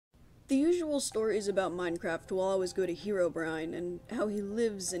The usual stories about Minecraft will always go to Herobrine and how he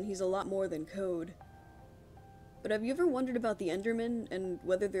lives and he's a lot more than code. But have you ever wondered about the Endermen and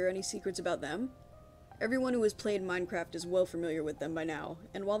whether there are any secrets about them? Everyone who has played Minecraft is well familiar with them by now,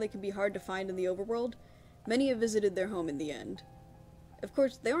 and while they can be hard to find in the overworld, many have visited their home in the end. Of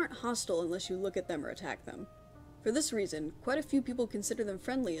course, they aren't hostile unless you look at them or attack them. For this reason, quite a few people consider them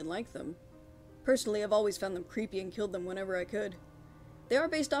friendly and like them. Personally, I've always found them creepy and killed them whenever I could. They are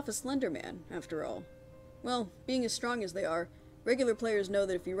based off a Slender Man, after all. Well, being as strong as they are, regular players know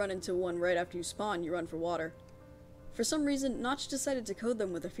that if you run into one right after you spawn, you run for water. For some reason, Notch decided to code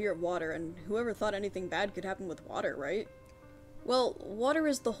them with a fear of water, and whoever thought anything bad could happen with water, right? Well, water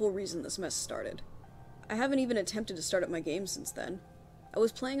is the whole reason this mess started. I haven't even attempted to start up my game since then. I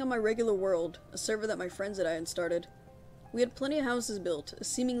was playing on my regular world, a server that my friends and I had started. We had plenty of houses built, a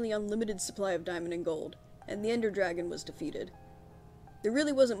seemingly unlimited supply of diamond and gold, and the Ender Dragon was defeated. There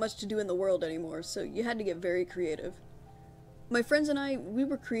really wasn't much to do in the world anymore, so you had to get very creative. My friends and I, we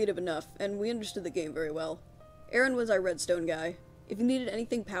were creative enough, and we understood the game very well. Aaron was our redstone guy. If you needed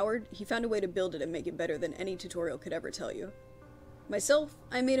anything powered, he found a way to build it and make it better than any tutorial could ever tell you. Myself,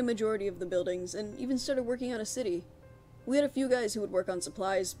 I made a majority of the buildings, and even started working on a city. We had a few guys who would work on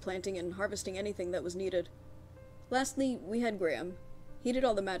supplies, planting, and harvesting anything that was needed. Lastly, we had Graham. He did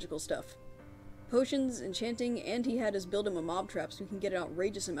all the magical stuff. Potions, enchanting, and he had us build him a mob trap so he can get an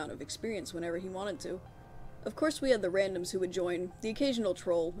outrageous amount of experience whenever he wanted to. Of course we had the randoms who would join, the occasional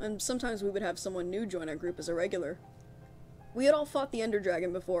troll, and sometimes we would have someone new join our group as a regular. We had all fought the Ender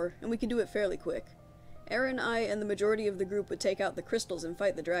Dragon before, and we could do it fairly quick. Aaron, I, and the majority of the group would take out the crystals and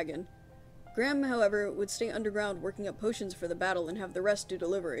fight the dragon. Graham, however, would stay underground working up potions for the battle and have the rest do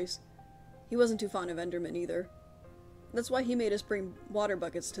deliveries. He wasn't too fond of Endermen either. That's why he made us bring water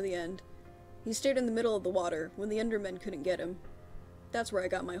buckets to the end. He stayed in the middle of the water when the Endermen couldn't get him. That's where I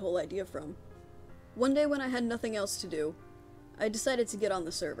got my whole idea from. One day when I had nothing else to do, I decided to get on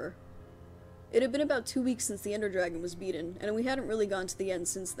the server. It had been about 2 weeks since the Ender Dragon was beaten, and we hadn't really gone to the end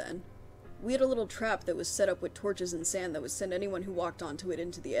since then. We had a little trap that was set up with torches and sand that would send anyone who walked onto it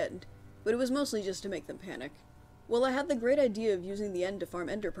into the end, but it was mostly just to make them panic. Well, I had the great idea of using the end to farm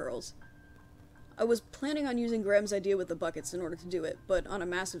ender pearls. I was planning on using Graham's idea with the buckets in order to do it, but on a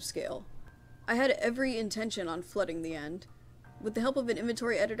massive scale. I had every intention on flooding the end. With the help of an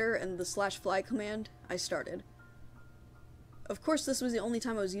inventory editor and the /fly command, I started. Of course, this was the only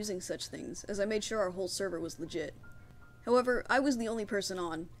time I was using such things, as I made sure our whole server was legit. However, I was the only person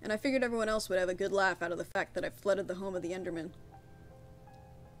on, and I figured everyone else would have a good laugh out of the fact that I flooded the home of the Enderman.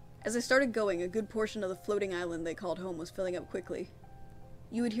 As I started going, a good portion of the floating island they called home was filling up quickly.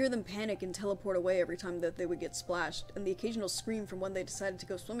 You would hear them panic and teleport away every time that they would get splashed, and the occasional scream from when they decided to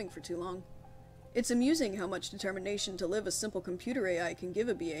go swimming for too long. It's amusing how much determination to live a simple computer AI can give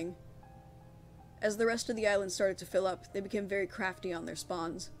a being. As the rest of the island started to fill up, they became very crafty on their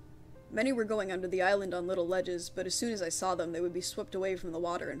spawns. Many were going under the island on little ledges, but as soon as I saw them, they would be swept away from the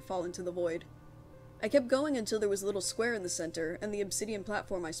water and fall into the void. I kept going until there was a little square in the center, and the obsidian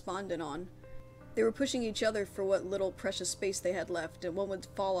platform I spawned in on. They were pushing each other for what little precious space they had left, and one would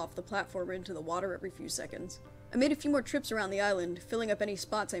fall off the platform into the water every few seconds. I made a few more trips around the island, filling up any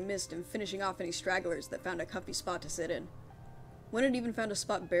spots I missed and finishing off any stragglers that found a comfy spot to sit in. One had even found a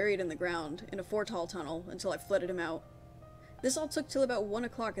spot buried in the ground, in a four-tall tunnel, until I flooded him out. This all took till about 1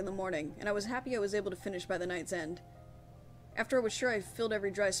 o'clock in the morning, and I was happy I was able to finish by the night's end. After I was sure I filled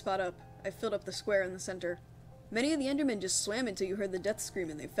every dry spot up, I filled up the square in the center. Many of the Endermen just swam until you heard the death scream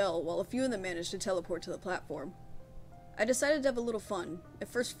and they fell, while a few of them managed to teleport to the platform. I decided to have a little fun, at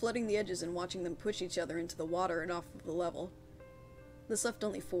first flooding the edges and watching them push each other into the water and off of the level. This left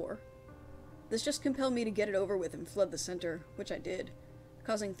only 4. This just compelled me to get it over with and flood the center, which I did,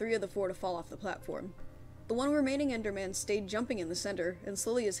 causing 3 of the 4 to fall off the platform. The one remaining Enderman stayed jumping in the center, and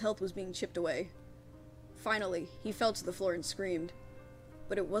slowly his health was being chipped away. Finally, he fell to the floor and screamed.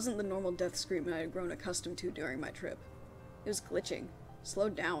 But it wasn't the normal death scream I had grown accustomed to during my trip. It was glitching,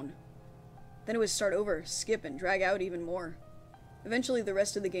 slowed down. Then it would start over, skip, and drag out even more. Eventually the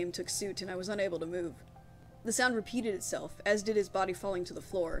rest of the game took suit, and I was unable to move. The sound repeated itself, as did his body falling to the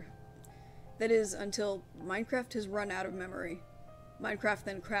floor. That is, until Minecraft has run out of memory. Minecraft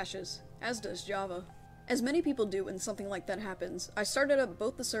then crashes, as does Java. As many people do when something like that happens, I started up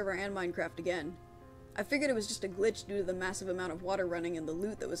both the server and Minecraft again. I figured it was just a glitch due to the massive amount of water running and the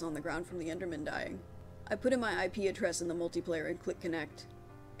loot that was on the ground from the Enderman dying. I put in my IP address in the multiplayer and clicked connect.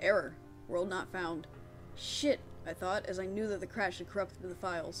 Error. World not found. Shit, I thought, as I knew that the crash had corrupted the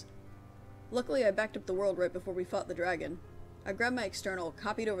files. Luckily, I backed up the world right before we fought the dragon. I grabbed my external,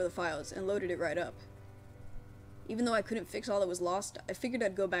 copied over the files, and loaded it right up. Even though I couldn't fix all that was lost, I figured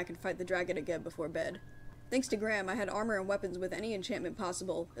I'd go back and fight the dragon again before bed. Thanks to Graham, I had armor and weapons with any enchantment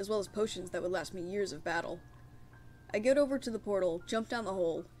possible, as well as potions that would last me years of battle. I get over to the portal, jump down the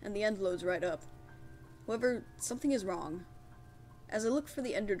hole, and the end loads right up. However, something is wrong. As I look for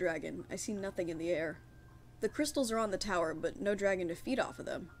the ender dragon, I see nothing in the air. The crystals are on the tower, but no dragon to feed off of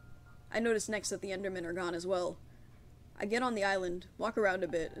them. I notice next that the endermen are gone as well. I get on the island, walk around a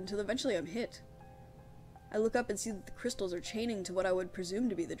bit, until eventually I'm hit. I look up and see that the crystals are chaining to what I would presume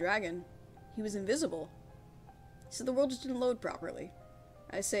to be the dragon. He was invisible. So the world just didn't load properly.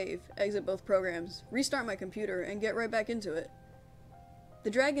 I save, exit both programs, restart my computer, and get right back into it. The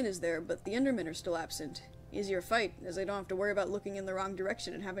dragon is there, but the endermen are still absent. Easier fight, as I don't have to worry about looking in the wrong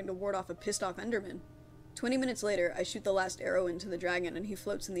direction and having to ward off a pissed-off enderman. 20 minutes later, I shoot the last arrow into the dragon and he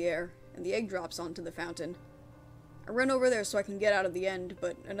floats in the air, and the egg drops onto the fountain. I run over there so I can get out of the end,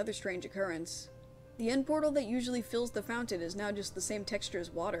 but another strange occurrence. The end portal that usually fills the fountain is now just the same texture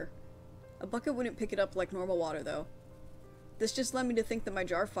as water. A bucket wouldn't pick it up like normal water, though. This just led me to think that my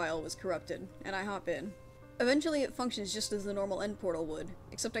jar file was corrupted, and I hop in. Eventually it functions just as the normal end portal would,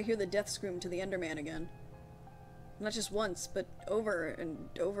 except I hear the death scream to the Enderman again. Not just once, but over and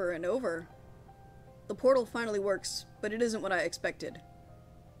over and over. The portal finally works, but it isn't what I expected.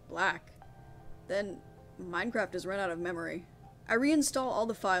 Black. Then, Minecraft has run out of memory. I reinstall all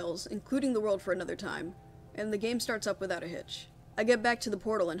the files, including the world for another time, and the game starts up without a hitch. I get back to the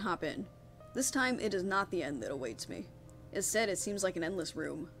portal and hop in. This time, it is not the end that awaits me. Instead, it seems like an endless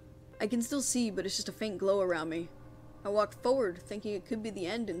room. I can still see, but it's just a faint glow around me. I walk forward, thinking it could be the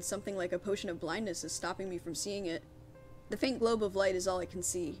end and something like a potion of blindness is stopping me from seeing it. The faint globe of light is all I can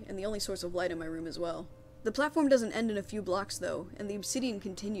see, and the only source of light in my room as well. The platform doesn't end in a few blocks, though, and the obsidian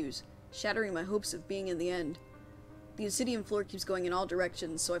continues, shattering my hopes of being in the end. The obsidian floor keeps going in all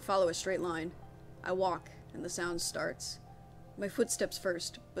directions, so I follow a straight line. I walk, and the sound starts. My footsteps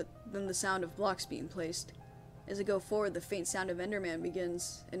first, but then the sound of blocks being placed. As I go forward, the faint sound of Enderman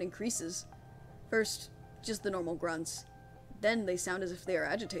begins, and increases. First, just the normal grunts. Then they sound as if they are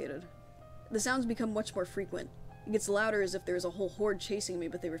agitated. The sounds become much more frequent. It gets louder as if there is a whole horde chasing me,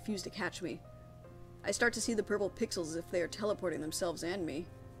 but they refuse to catch me. I start to see the purple pixels as if they are teleporting themselves and me.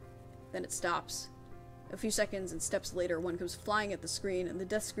 Then it stops. A few seconds and steps later, one comes flying at the screen, and the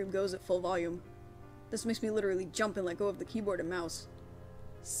death scream goes at full volume. This makes me literally jump and let go of the keyboard and mouse.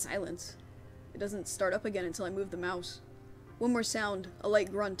 Silence. It doesn't start up again until I move the mouse. One more sound, a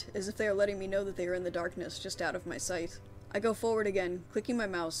light grunt, as if they are letting me know that they are in the darkness, just out of my sight. I go forward again, clicking my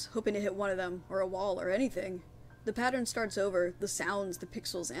mouse, hoping to hit one of them, or a wall, or anything. The pattern starts over, the sounds, the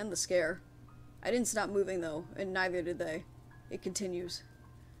pixels, and the scare. I didn't stop moving though, and neither did they. It continues.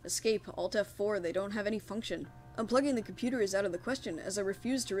 Escape, Alt F4, they don't have any function. Unplugging the computer is out of the question, as I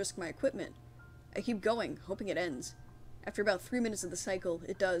refuse to risk my equipment. I keep going, hoping it ends. After about 3 minutes of the cycle,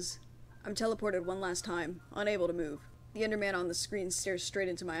 it does. I'm teleported one last time, unable to move. The Enderman on the screen stares straight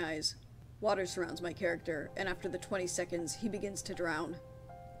into my eyes. Water surrounds my character, and after the 20 seconds, he begins to drown.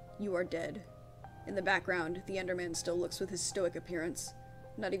 You are dead. In the background, the Enderman still looks with his stoic appearance,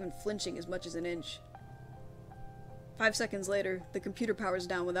 not even flinching as much as an inch. 5 seconds later, the computer powers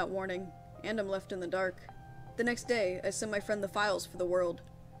down without warning, and I'm left in the dark. The next day, I send my friend the files for the world.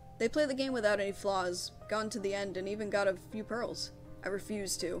 They play the game without any flaws, gone to the end, and even got a few pearls. I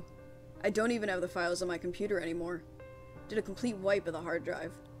refuse to. I don't even have the files on my computer anymore. Did a complete wipe of the hard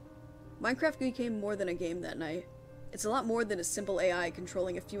drive. Minecraft became more than a game that night. It's a lot more than a simple AI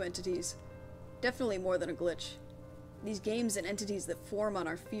controlling a few entities. Definitely more than a glitch. These games and entities that form on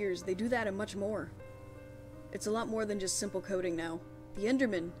our fears, they do that and much more. It's a lot more than just simple coding now. The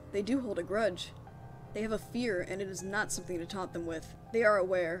Endermen, they do hold a grudge. They have a fear, and it is not something to taunt them with. They are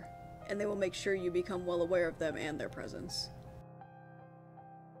aware, and they will make sure you become well aware of them and their presence.